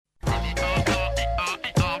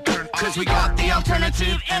Cause we got the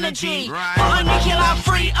alternative energy. For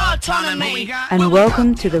nuclear-free autonomy. And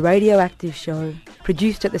welcome to the Radioactive Show,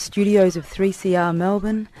 produced at the studios of 3CR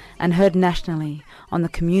Melbourne and heard nationally on the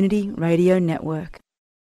Community Radio Network.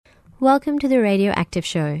 Welcome to the Radioactive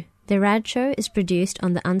Show. The RAD Show is produced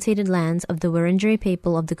on the unceded lands of the Wurundjeri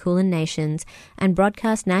people of the Kulin Nations and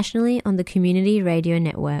broadcast nationally on the Community Radio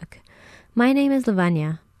Network. My name is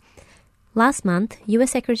Lavanya. Last month,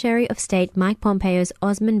 US Secretary of State Mike Pompeo's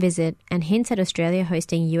Osman visit and hints at Australia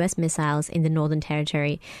hosting US missiles in the Northern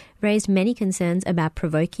Territory raised many concerns about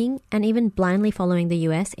provoking and even blindly following the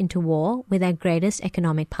US into war with our greatest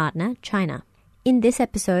economic partner, China. In this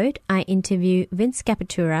episode, I interview Vince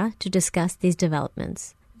Capitura to discuss these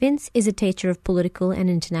developments. Vince is a teacher of political and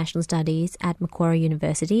international studies at Macquarie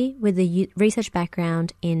University with a research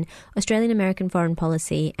background in Australian American foreign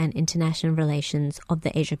policy and international relations of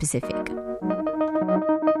the Asia Pacific.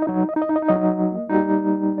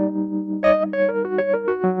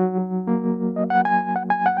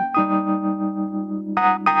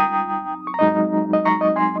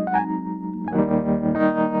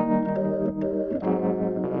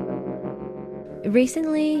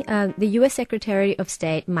 Recently, the US Secretary of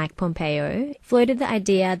State Mike Pompeo floated the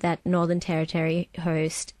idea that Northern Territory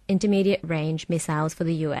host intermediate-range missiles for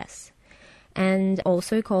the US and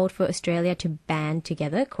also called for Australia to band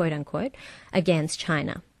together, quote-unquote, against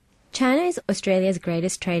China. China is Australia's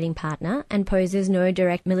greatest trading partner and poses no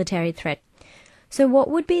direct military threat. So what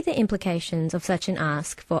would be the implications of such an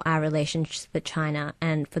ask for our relations with China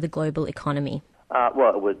and for the global economy?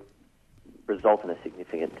 Well, it would result in a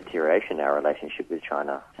significant deterioration in our relationship with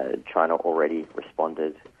China. China already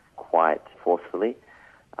responded quite forcefully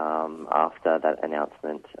after that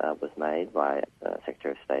announcement was made by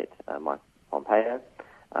Secretary of State Mike Pompeo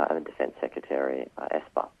and the Defence Secretary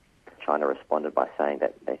Esper. China responded by saying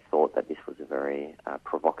that they thought that this was a very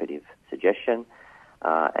provocative suggestion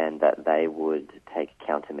and that they would take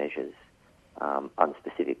countermeasures,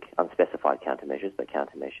 unspecified countermeasures, but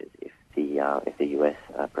countermeasures if the US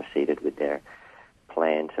proceeded with their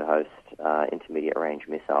plan to host intermediate-range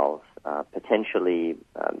missiles, potentially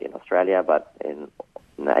in Australia, but in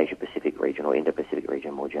the Asia-Pacific region or Indo-Pacific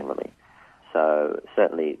region more generally. So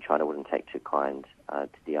certainly China wouldn't take too kind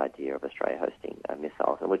to the idea of Australia hosting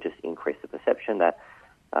missiles, and would just increase the perception that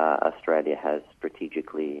Australia has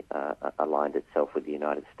strategically aligned itself with the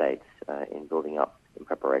United States in building up in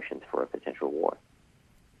preparations for a potential war.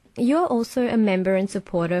 You're also a member and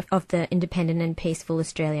supporter of the Independent and Peaceful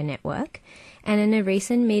Australia Network, and in a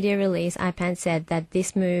recent media release, IPAN said that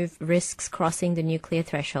this move risks crossing the nuclear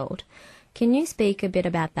threshold. Can you speak a bit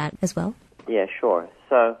about that as well? Yeah, sure.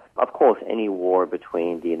 So, of course, any war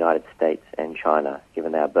between the United States and China,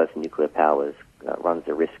 given they are both nuclear powers, runs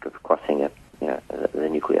the risk of crossing the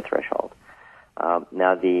nuclear threshold.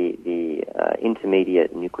 Now, the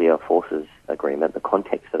Intermediate Nuclear Forces Agreement, the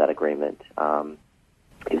context for that agreement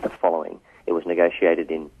is the following. It was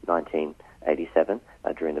negotiated in 1987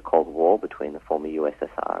 during the Cold War between the former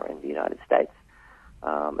USSR and the United States.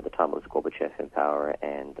 At the time it was Gorbachev in power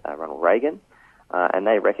and Ronald Reagan. And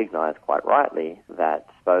they recognized quite rightly that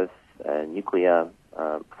both nuclear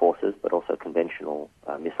forces but also conventional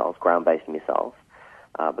missiles, ground-based missiles,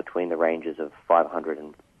 between the ranges of 500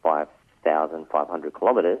 and 5,500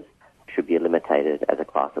 kilometers should be eliminated as a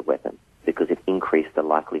class of weapon because it increased the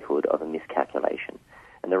likelihood of a miscalculation.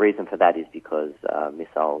 And the reason for that is because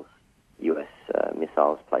US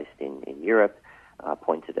missiles placed in Europe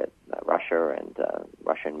pointed at Russia, and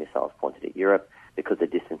Russian missiles pointed at Europe. Because the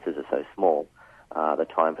distances are so small, the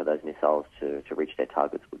time for those missiles to reach their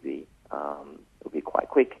targets would be quite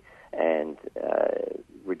quick, and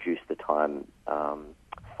reduce the time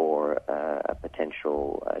for a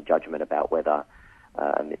potential judgment about whether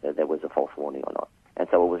there was a false warning or not. And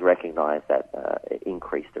so it was recognized that it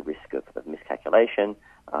increased the risk of miscalculation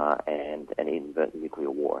and an inadvertent nuclear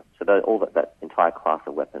war. So that entire class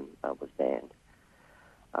of weapon was banned.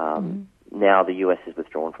 Now the US has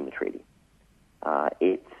withdrawn from the treaty.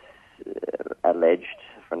 It's alleged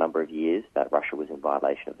for a number of years that Russia was in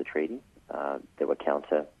violation of the treaty. There were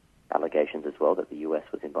counter allegations as well that the US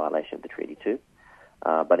was in violation of the treaty too.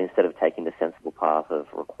 But instead of taking the sensible path of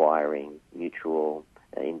requiring mutual,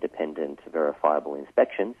 independent, verifiable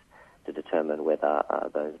inspections to determine whether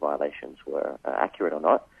those violations were accurate or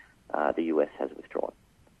not, the US has withdrawn.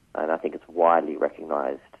 And I think it's widely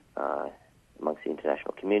recognized amongst the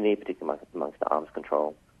international community, particularly amongst the arms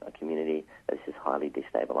control community, that this is highly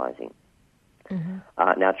destabilizing.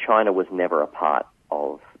 Mm-hmm. Now, China was never a part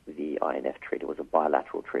of the INF treaty. It was a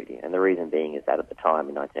bilateral treaty. And the reason being is that at the time,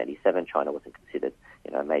 in 1987, China wasn't considered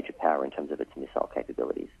a major power in terms of its missile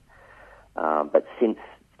capabilities. But since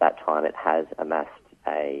that time, it has amassed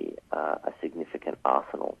a significant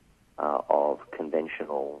arsenal of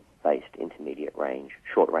conventional-based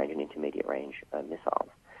short-range and intermediate-range missiles.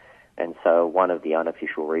 And so one of the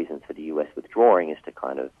unofficial reasons for the U.S. withdrawing is to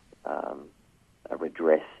kind of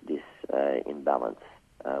redress this imbalance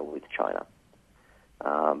with China.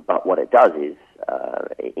 But what it does is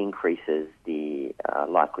it increases the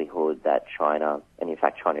likelihood that China, and in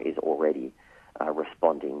fact China is already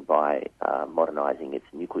responding by modernizing its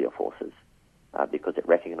nuclear forces, because it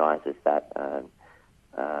recognizes that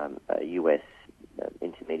U.S.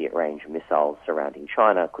 intermediate-range missiles surrounding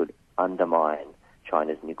China could undermine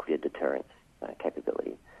China's nuclear deterrence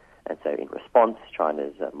capability. And so in response,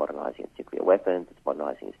 China's modernizing its nuclear weapons, it's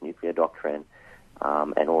modernizing its nuclear doctrine,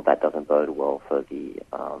 and all that doesn't bode well for the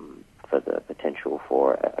potential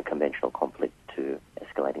for a conventional conflict to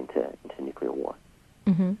escalate into nuclear war.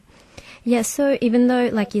 Mm-hmm. Yeah, so even though,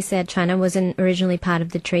 like you said, China wasn't originally part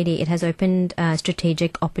of the treaty, it has opened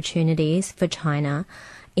strategic opportunities for China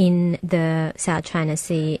in the South China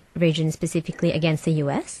Sea region, specifically against the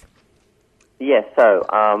US. Yes. So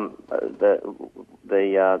the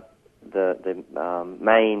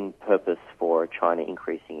main purpose for China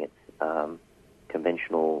increasing its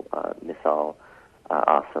conventional missile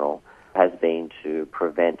arsenal has been to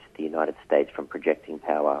prevent the United States from projecting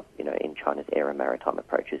power, in China's air and maritime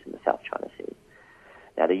approaches in the South China Sea.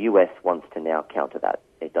 Now, the U.S. wants to now counter that.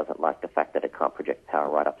 It doesn't like the fact that it can't project power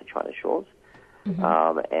right up to China's shores.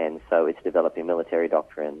 Mm-hmm. And so it's developing military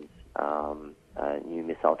doctrines, new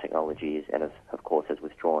missile technologies, and of course has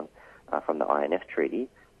withdrawn from the INF Treaty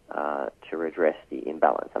to redress the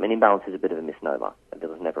imbalance. I mean, imbalance is a bit of a misnomer. There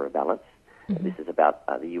was never a balance. Mm-hmm. This is about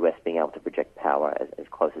the U.S. being able to project power as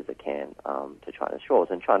close as it can to China's shores,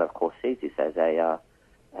 and China, of course, sees this as a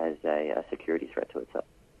security threat to itself.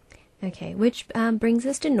 Okay, which brings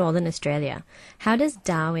us to Northern Australia. How does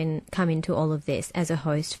Darwin come into all of this as a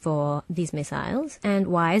host for these missiles, and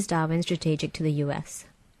why is Darwin strategic to the U.S.?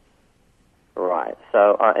 Right.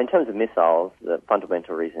 So in terms of missiles, the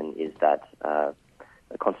fundamental reason is that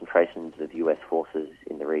the concentrations of U.S. forces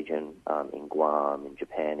in the region, in Guam, in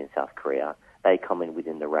Japan, in South Korea, they come in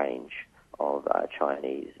within the range of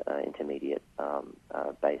Chinese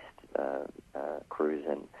intermediate-based cruise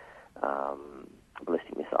and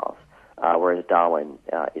ballistic missiles, whereas Darwin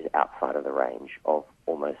is outside of the range of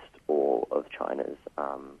almost all of China's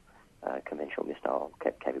conventional missile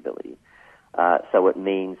capability. So it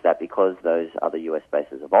means that because those other U.S.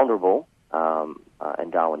 bases are vulnerable,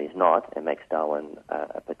 and Darwin is not, it makes Darwin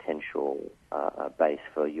a potential base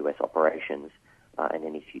for U.S. operations in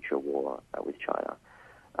any future war with China.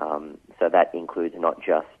 So that includes not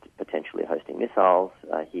just potentially hosting missiles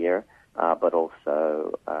here, but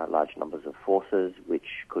also large numbers of forces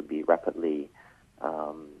which could be rapidly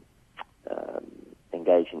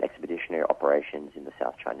engaged in expeditionary operations in the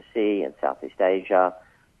South China Sea and Southeast Asia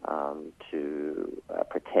to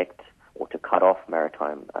protect or to cut off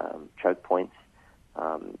maritime choke points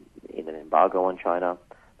in an embargo on China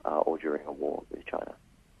or during a war with China.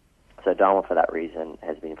 So Darwin, for that reason,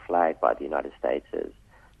 has been flagged by the United States as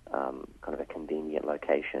kind of a convenient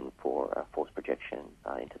location for force projection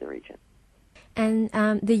into the region. And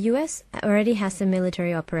the US already has some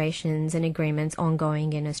military operations and agreements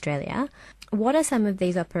ongoing in Australia. What are some of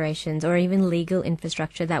these operations or even legal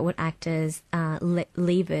infrastructure that would act as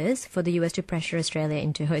levers for the US to pressure Australia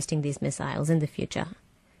into hosting these missiles in the future?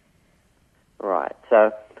 Right.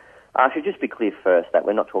 So I should just be clear first that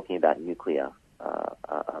we're not talking about nuclear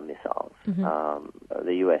missiles. Mm-hmm.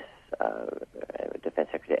 The US Defense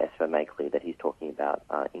Secretary Esper made clear that he's talking about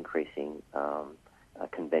increasing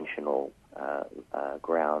conventional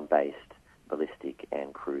ground-based ballistic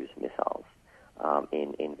and cruise missiles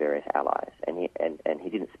in various allies, and he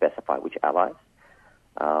didn't specify which allies.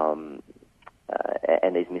 And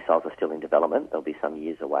these missiles are still in development. They'll be some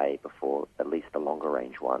years away before at least the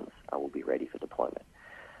longer-range ones will be ready for deployment.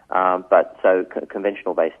 But so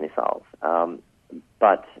conventional-based missiles.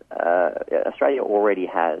 But Australia already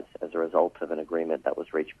has, as a result of an agreement that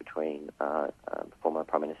was reached between former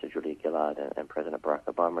Prime Minister Julia Gillard and President Barack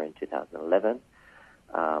Obama in 2011,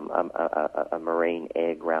 a Marine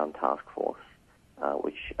Air-Ground Task Force,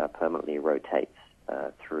 which permanently rotates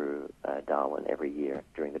through Darwin every year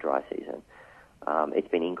during the dry season. It's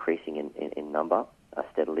been increasing in number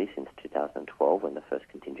steadily since 2012 when the first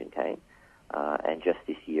contingent came. And just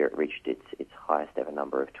this year it reached its highest ever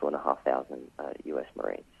number of 2,500 U.S.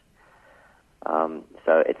 Marines.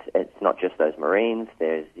 So it's not just those Marines.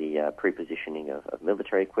 There's the pre-positioning of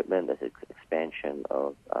military equipment. There's expansion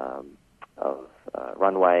of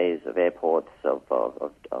runways, of airports, of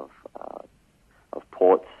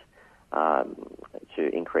ports.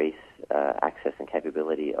 increase access and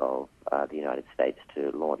capability of the United States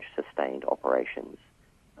to launch sustained operations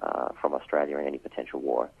from Australia in any potential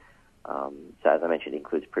war. So as I mentioned, it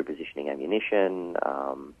includes pre-positioning ammunition,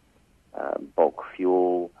 bulk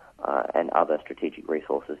fuel, and other strategic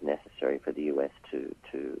resources necessary for the U.S. to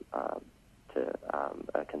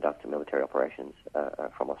conduct military operations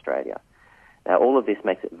from Australia. Now, all of this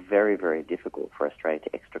makes it very, very difficult for Australia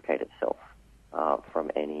to extricate itself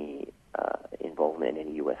from any involvement in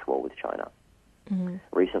any U.S. war with China. Mm-hmm.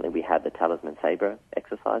 Recently, we had the Talisman Sabre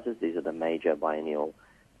exercises. These are the major biennial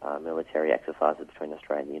military exercises between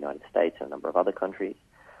Australia and the United States and a number of other countries.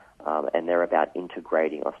 And they're about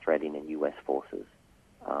integrating Australian and U.S. forces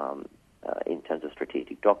in terms of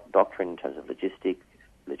strategic doctrine, in terms of logistics,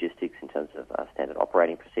 in terms of standard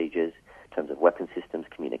operating procedures, in terms of weapon systems,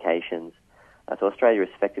 communications. So Australia is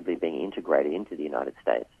effectively being integrated into the United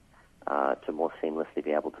States to more seamlessly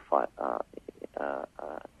be able to fight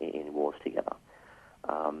in wars together.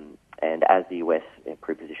 And as the U.S.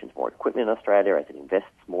 pre-positions more equipment in Australia, as it invests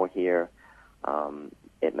more here,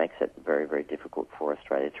 it makes it very, very difficult for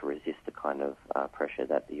Australia to resist the kind of pressure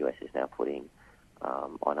that the U.S. is now putting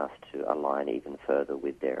on us to align even further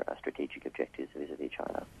with their strategic objectives vis-a-vis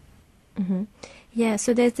China. Mm-hmm. Yeah,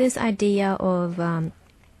 so there's this idea of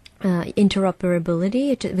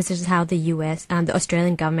interoperability, which is how the U.S., the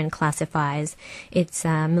Australian government classifies its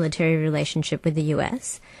military relationship with the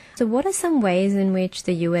U.S. So what are some ways in which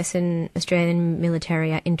the U.S. and Australian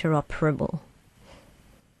military are interoperable?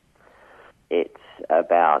 It's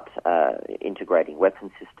about integrating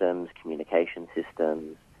weapon systems, communication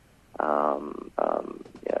systems,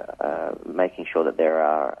 making sure that there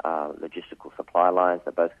are logistical supply lines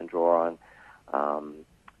that both can draw on.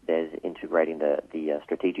 There's integrating the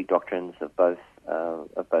strategic doctrines of both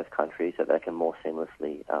countries so that they can more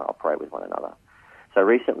seamlessly operate with one another. So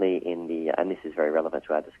recently, and this is very relevant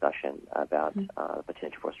to our discussion about the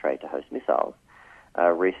potential for Australia to host missiles.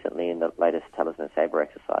 Recently, in the latest Talisman Sabre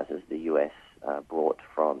exercises, the U.S. brought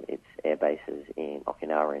from its air bases in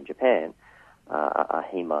Okinawa in Japan a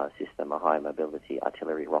HIMARS system, a high mobility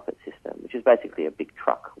artillery rocket system, which is basically a big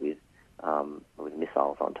truck with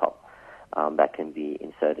missiles on top. That can be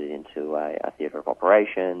inserted into a theatre of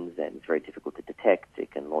operations, and it's very difficult to detect.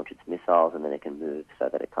 It can launch its missiles, and then it can move so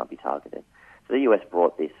that it can't be targeted. So the US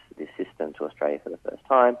brought this system to Australia for the first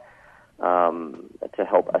time to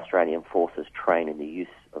help Australian forces train in the use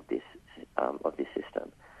of this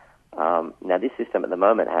system. Now, this system at the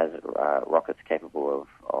moment has rockets capable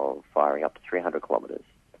of firing up to 300 kilometres.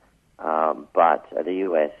 But the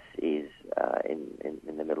US is in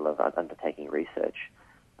the middle of undertaking research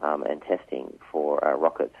and testing for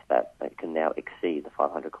rockets that can now exceed the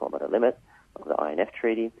 500-kilometre limit of the INF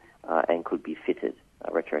Treaty and could be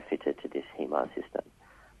retrofitted to this HIMARS system.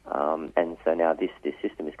 And so now this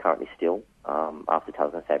system is currently still, after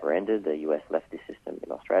Talisman Sabre ended, the US left this system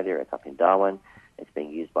in Australia. It's up in Darwin. It's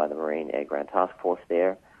being used by the Marine Air Ground Task Force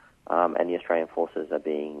there. And the Australian forces are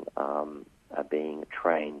being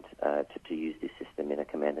trained to use this system in a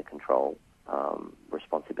command and control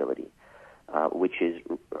responsibility. Which is,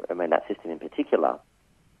 that system in particular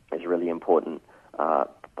is really important, a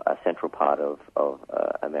central part of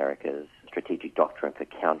America's strategic doctrine for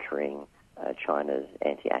countering China's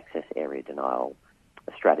anti-access area denial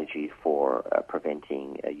strategy for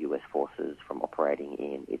preventing U.S. forces from operating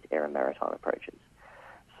in its air and maritime approaches.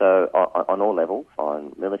 So on all levels,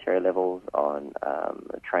 on military levels, on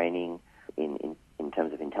training, in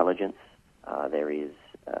terms of intelligence, there is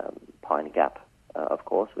Pine Gap, of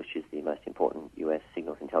course, which is the most important U.S.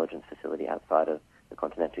 signals intelligence facility outside of the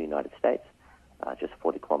continental United States, just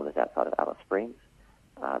 40 kilometres outside of Alice Springs,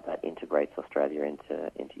 that integrates Australia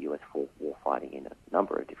into U.S. war fighting in a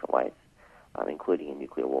number of different ways, including in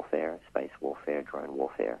nuclear warfare, space warfare, drone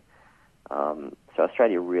warfare. So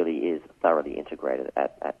Australia really is thoroughly integrated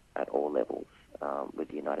at all levels with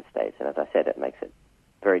the United States. And as I said, it makes it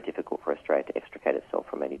very difficult for Australia to extricate itself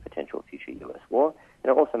from any potential future U.S. war.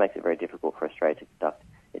 And it also makes it very difficult for Australia to conduct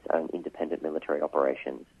its own independent military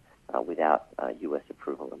operations without U.S.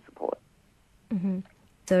 approval and support. Mm-hmm.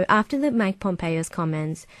 So after the Mike Pompeo's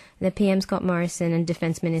comments, the PM Scott Morrison and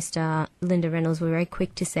Defence Minister Linda Reynolds were very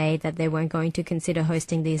quick to say that they weren't going to consider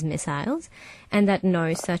hosting these missiles and that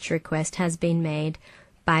no such request has been made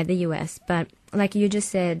by the US. But like you just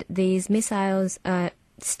said, these missiles are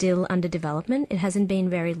still under development. It hasn't been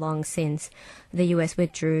very long since the US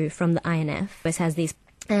withdrew from the INF. US has these,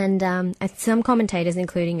 and some commentators,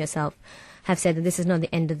 including yourself, have said that this is not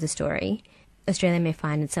the end of the story. Australia may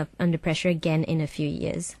find itself under pressure again in a few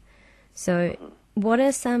years. So what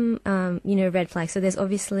are some, red flags? So there's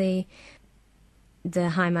obviously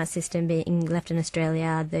the HIMARS system being left in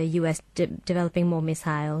Australia, the US developing more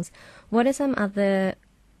missiles. What are some other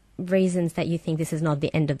reasons that you think this is not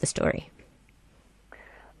the end of the story?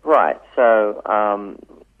 Right. So,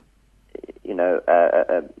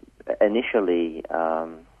 initially,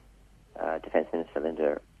 Defence Minister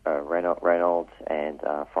Linda Reynolds and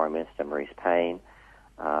Foreign Minister Maurice Payne,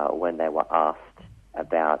 when they were asked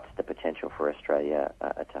about the potential for Australia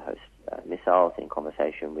to host missiles in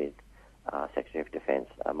conversation with Secretary of Defence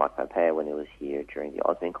Mike Pompeo when he was here during the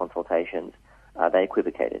OSMIN consultations, they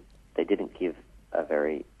equivocated. They didn't give a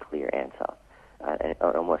very clear answer and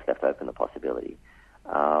almost left open the possibility.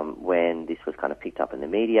 When this was kind of picked up in the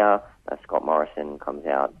media, Scott Morrison comes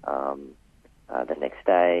out the next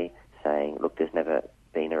day saying, look, there's never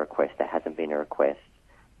been a request, there hasn't been a request,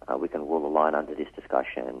 we can rule a line under this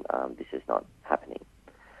discussion, this is not happening.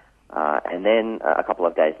 And then a couple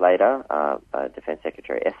of days later, Defence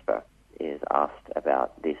Secretary Esper is asked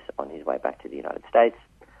about this on his way back to the United States,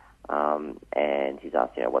 and he's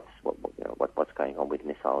asked, what's going on with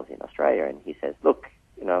missiles in Australia, and he says, look,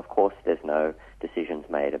 of course there's no decisions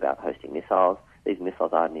made about hosting missiles. These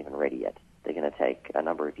missiles aren't even ready yet. They're going to take a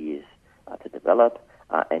number of years to develop,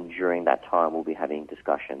 and during that time we'll be having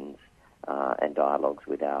discussions and dialogues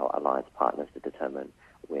with our alliance partners to determine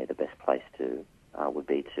where the best place to would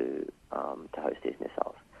be to host these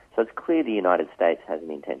missiles. So it's clear the United States has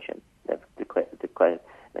an intention. They've declared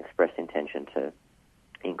an expressed intention to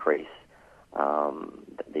increase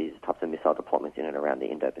these types of missile deployments in and around the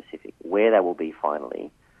Indo-Pacific. Where they will be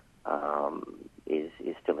finally is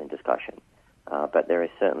still in discussion. But there is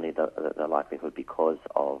certainly the likelihood, because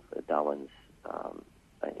of Darwin's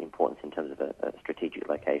importance in terms of a strategic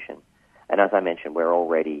location. And as I mentioned, we're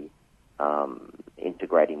already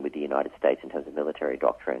integrating with the United States in terms of military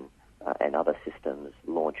doctrine and other systems,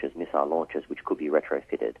 launches, missile launches, which could be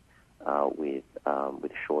retrofitted with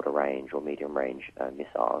shorter range or medium range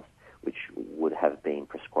missiles, which would have been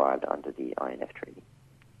prescribed under the INF Treaty.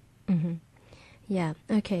 Mm-hmm. Yeah,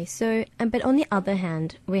 okay. So, but on the other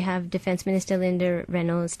hand, we have Defence Minister Linda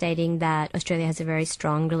Reynolds stating that Australia has a very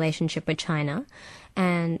strong relationship with China,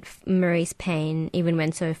 and Maurice Payne even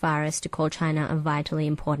went so far as to call China a vitally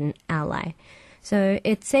important ally. So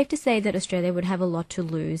it's safe to say that Australia would have a lot to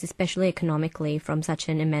lose, especially economically, from such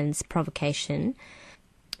an immense provocation.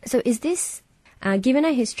 So is this, given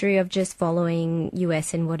a history of just following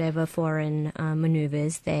US in whatever foreign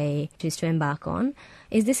manoeuvres they choose to embark on,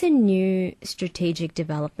 is this a new strategic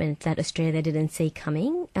development that Australia didn't see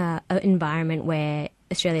coming? An environment where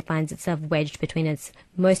Australia finds itself wedged between its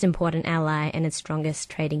most important ally and its strongest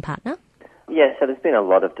trading partner? Yeah, so there's been a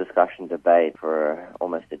lot of discussion, debate for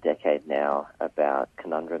almost a decade now about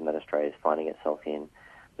conundrum that Australia is finding itself in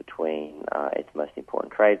between its most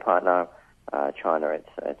important trade partner, China,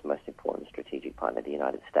 its most important strategic partner, the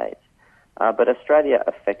United States. But Australia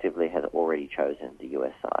effectively has already chosen the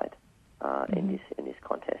US side in this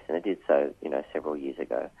contest, and it did so, several years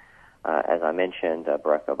ago. As I mentioned,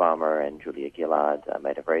 Barack Obama and Julia Gillard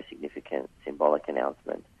made a very significant symbolic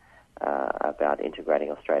announcement about integrating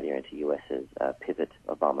Australia into US's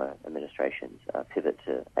Obama administration's pivot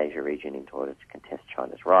to Asia region in order to contest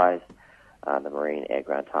China's rise. The Marine Air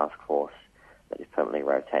Ground Task Force that is permanently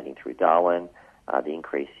rotating through Darwin, the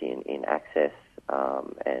increase in access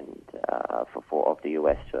of the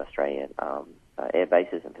US to Australian air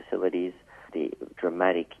bases and facilities, the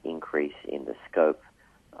dramatic increase in the scope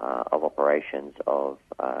of operations of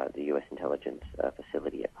the US intelligence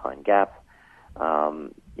facility at Pine Gap.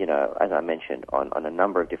 As I mentioned, on a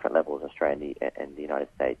number of different levels, Australia and the United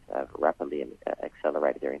States have rapidly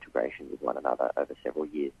accelerated their integration with one another over several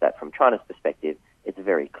years. That from China's perspective, it's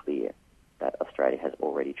very clear that Australia has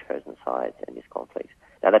already chosen sides in this conflict.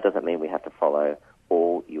 Now, that doesn't mean we have to follow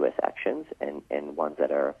all US actions and ones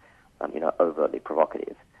that are, overtly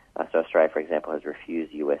provocative. So Australia, for example, has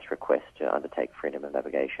refused US requests to undertake freedom of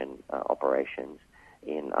navigation operations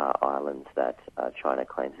in islands that China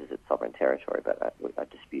claims as its sovereign territory, but are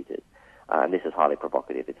disputed. And this is highly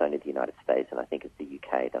provocative. It's only the United States, and I think it's the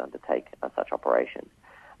UK that undertake such operations.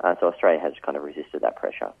 So Australia has kind of resisted that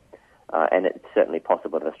pressure. And it's certainly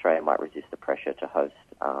possible that Australia might resist the pressure to host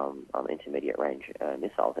intermediate range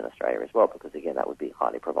missiles in Australia as well, because again, that would be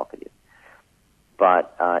highly provocative.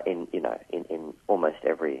 But in almost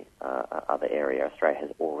every other area, Australia has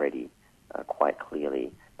already quite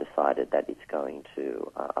clearly decided that it's going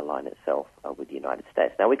to align itself with the United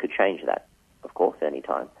States. Now, we could change that, of course, at any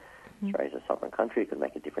time. Australia is a sovereign country; it could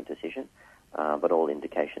make a different decision. But all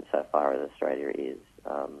indications so far is Australia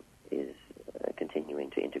is continuing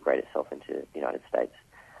to integrate itself into the United States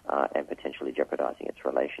and potentially jeopardizing its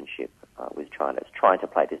relationship with China. It's trying to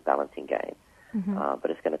play this balancing game but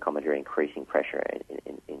it's going to come under increasing pressure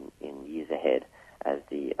in years ahead as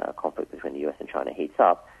the conflict between the US and China heats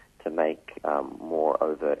up to make more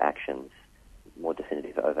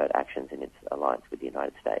definitive overt actions in its alliance with the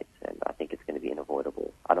United States. And I think it's going to be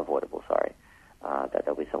unavoidable, that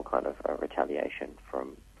there'll be some kind of retaliation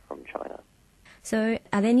from China. So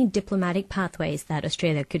are there any diplomatic pathways that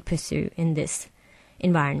Australia could pursue in this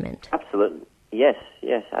environment? Absolutely. Yes,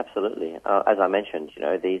 absolutely. As I mentioned,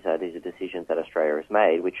 these are decisions that Australia has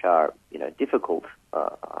made, which are, difficult,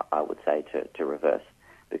 I would say, to reverse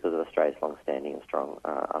because of Australia's long-standing and strong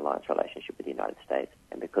alliance relationship with the United States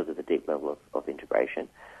and because of the deep level of integration.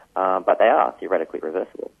 But they are theoretically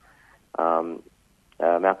reversible.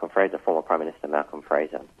 Malcolm Fraser, former Prime Minister Malcolm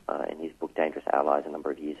Fraser, in his book Dangerous Allies a number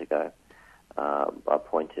of years ago,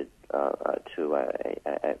 pointed to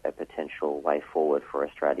a potential way forward for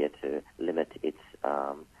Australia to limit its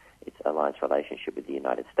alliance relationship with the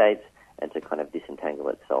United States and to kind of disentangle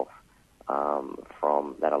itself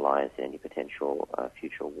from that alliance in any potential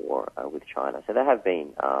future war with China. So there have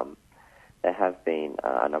been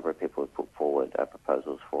a number of people who put forward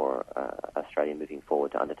proposals for Australia moving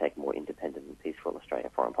forward to undertake more independent and peaceful Australian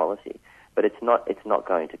foreign policy. But it's not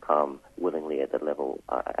going to come willingly at the level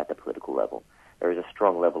at the political level. There is a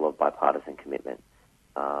strong level of bipartisan commitment,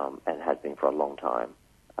 and has been for a long time,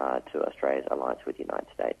 to Australia's alliance with the United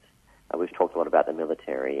States. We've talked a lot about the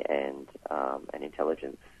military and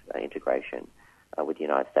intelligence integration with the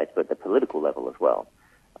United States, but at the political level as well.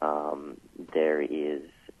 There is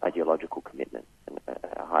ideological commitment,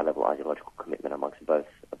 a high-level ideological commitment amongst both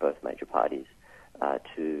major parties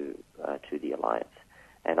to the alliance.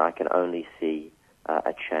 And I can only see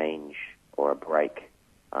a change or a break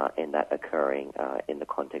in that occurring in the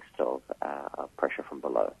context of pressure from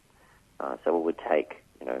below. So it would take,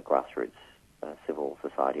 grassroots civil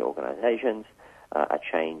society organizations, a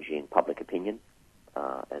change in public opinion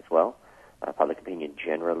as well. Public opinion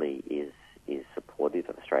generally is supportive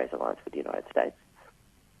of Australia's alliance with the United States.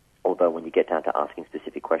 Although when you get down to asking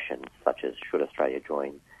specific questions, such as should Australia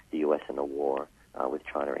join the US in a war with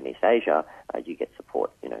China in East Asia, you get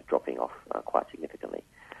support, dropping off quite significantly.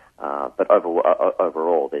 But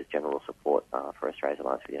overall, there's general support for Australia's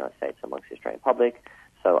alliance with the United States amongst the Australian public.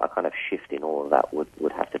 So a kind of shift in all of that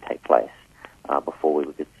would have to take place before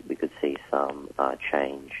we could see some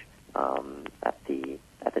change at the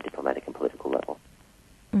diplomatic and political level.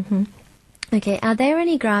 Mm-hmm. Okay, are there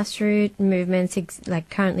any grassroots movements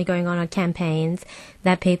currently going on or campaigns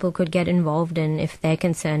that people could get involved in if they're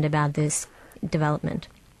concerned about this development?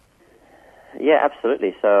 Yeah,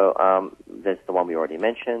 absolutely. So there's the one we already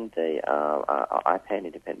mentioned, the IPEN,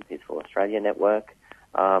 Independent Peaceful Australia Network,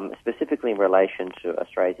 specifically in relation to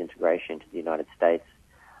Australia's integration into the United States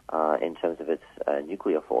in terms of its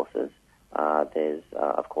nuclear forces. There's,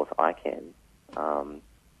 of course, ICAN.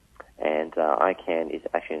 And ICAN is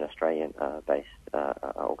actually an Australian-based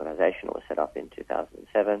organisation. It was set up in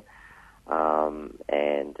 2007,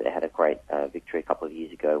 and it had a great victory a couple of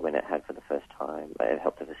years ago when it had, for the first time, it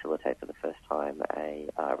helped to facilitate for the first time a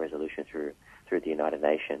resolution through the United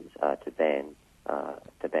Nations to ban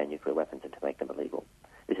nuclear weapons and to make them illegal.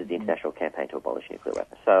 This is the international campaign to abolish nuclear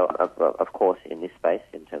weapons. So, of course, in this space,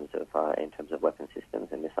 in terms of weapon systems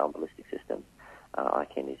and missile and ballistic systems,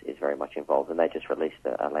 ICAN is very much involved, and they just released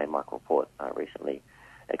a landmark report recently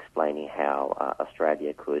explaining how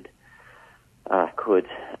Australia could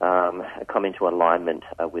come into alignment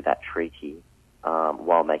with that treaty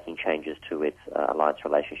while making changes to its alliance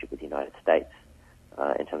relationship with the United States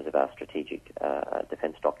in terms of our strategic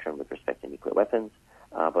defence doctrine with respect to nuclear weapons,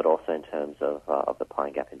 but also in terms of the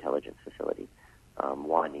Pine Gap Intelligence Facility,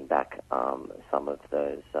 winding back some of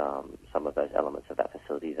those elements of that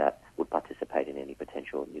facility that would participate in any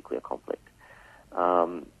potential nuclear conflict.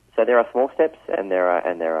 So there are small steps, and there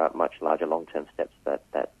are much larger long-term steps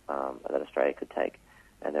that Australia could take,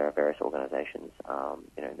 and there are various organisations,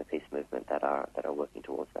 in the peace movement that are working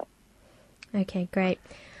towards that. Okay, great.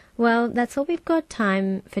 Well, that's all we've got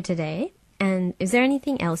time for today. And is there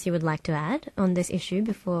anything else you would like to add on this issue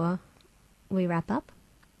before we wrap up?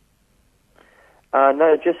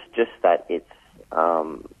 No, just that it's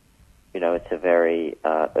it's a very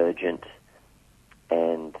urgent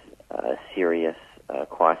and serious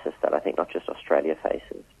crisis that I think not just Australia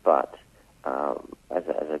faces, but as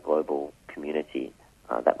a global community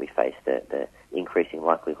that we face, the increasing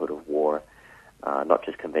likelihood of war, not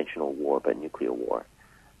just conventional war, but nuclear war.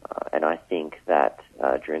 And I think that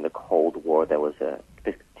during the Cold War, there was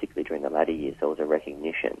particularly during the latter years, there was a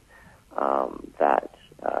recognition that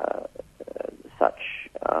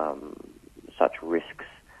such risks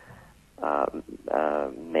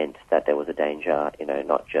meant that there was a danger,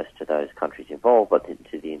 not just to those countries involved, but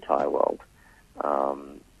to the entire world.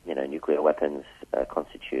 Nuclear weapons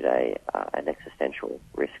constitute an existential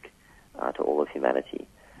risk to all of humanity.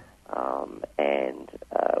 And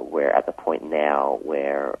we're at the point now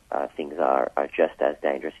where things are just as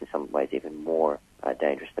dangerous, in some ways even more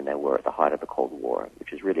dangerous than they were at the height of the Cold War,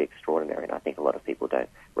 which is really extraordinary, and I think a lot of people don't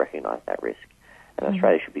recognize that risk. And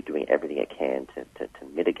Australia should be doing everything it can to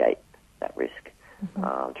mitigate that risk,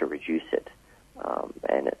 to reduce it.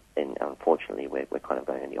 And unfortunately, we're kind of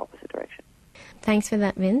going in the opposite direction. Thanks for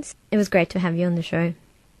that, Vince. It was great to have you on the show.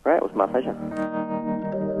 Right, it was my pleasure.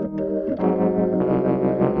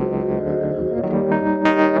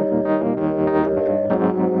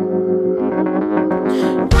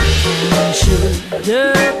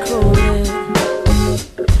 Sugar-coated,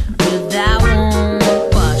 but that won't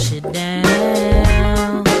wash it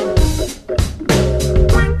down.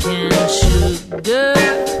 Can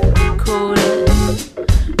sugar-coat it,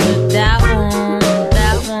 but that won't.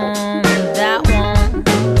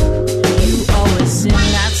 You always sing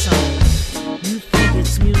that song. You think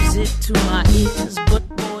it's music to my ears, but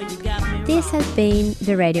boy, you got me. This has been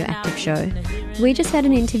The Radioactive Show. We just had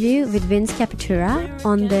an interview with Vince Capitura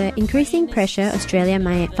on the increasing pressure Australia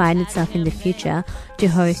may find itself in the future to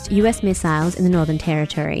host US missiles in the Northern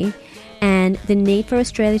Territory, and the need for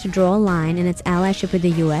Australia to draw a line in its allyship with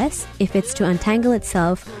the US if it's to untangle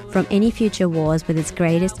itself from any future wars with its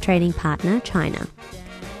greatest trading partner, China.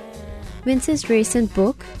 Vince's recent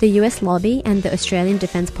book, The US Lobby and the Australian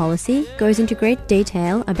Defence Policy, goes into great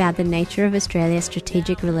detail about the nature of Australia's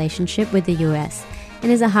strategic relationship with the US,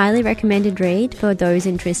 and is a highly recommended read for those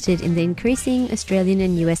interested in the increasing Australian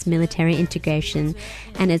and US military integration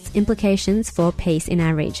and its implications for peace in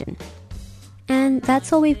our region. And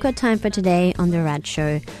that's all we've got time for today on The Rad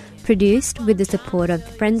Show, produced with the support of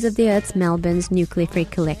Friends of the Earth's Melbourne's Nuclear Free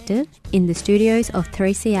Collective in the studios of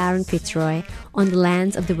 3CR in Fitzroy on the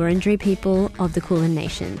lands of the Wurundjeri people of the Kulin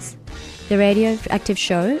Nations. The Radioactive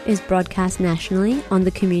Show is broadcast nationally on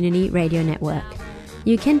the Community Radio Network.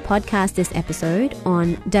 You can podcast this episode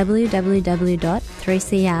on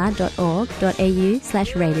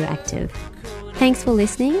www.3cr.org.au/radioactive. Thanks for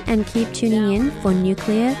listening, and keep tuning in for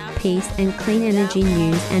nuclear, peace and clean energy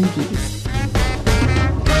news and views.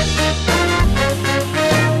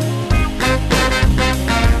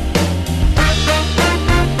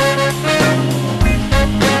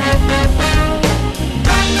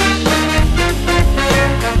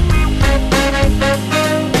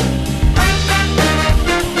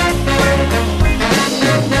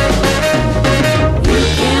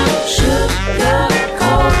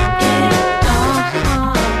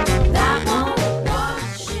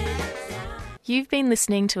 You've been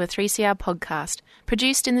listening to a 3CR podcast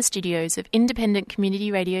produced in the studios of independent community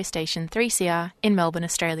radio station 3CR in Melbourne,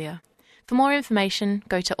 Australia. For more information,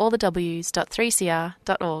 go to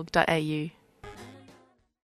allthews.3cr.org.au.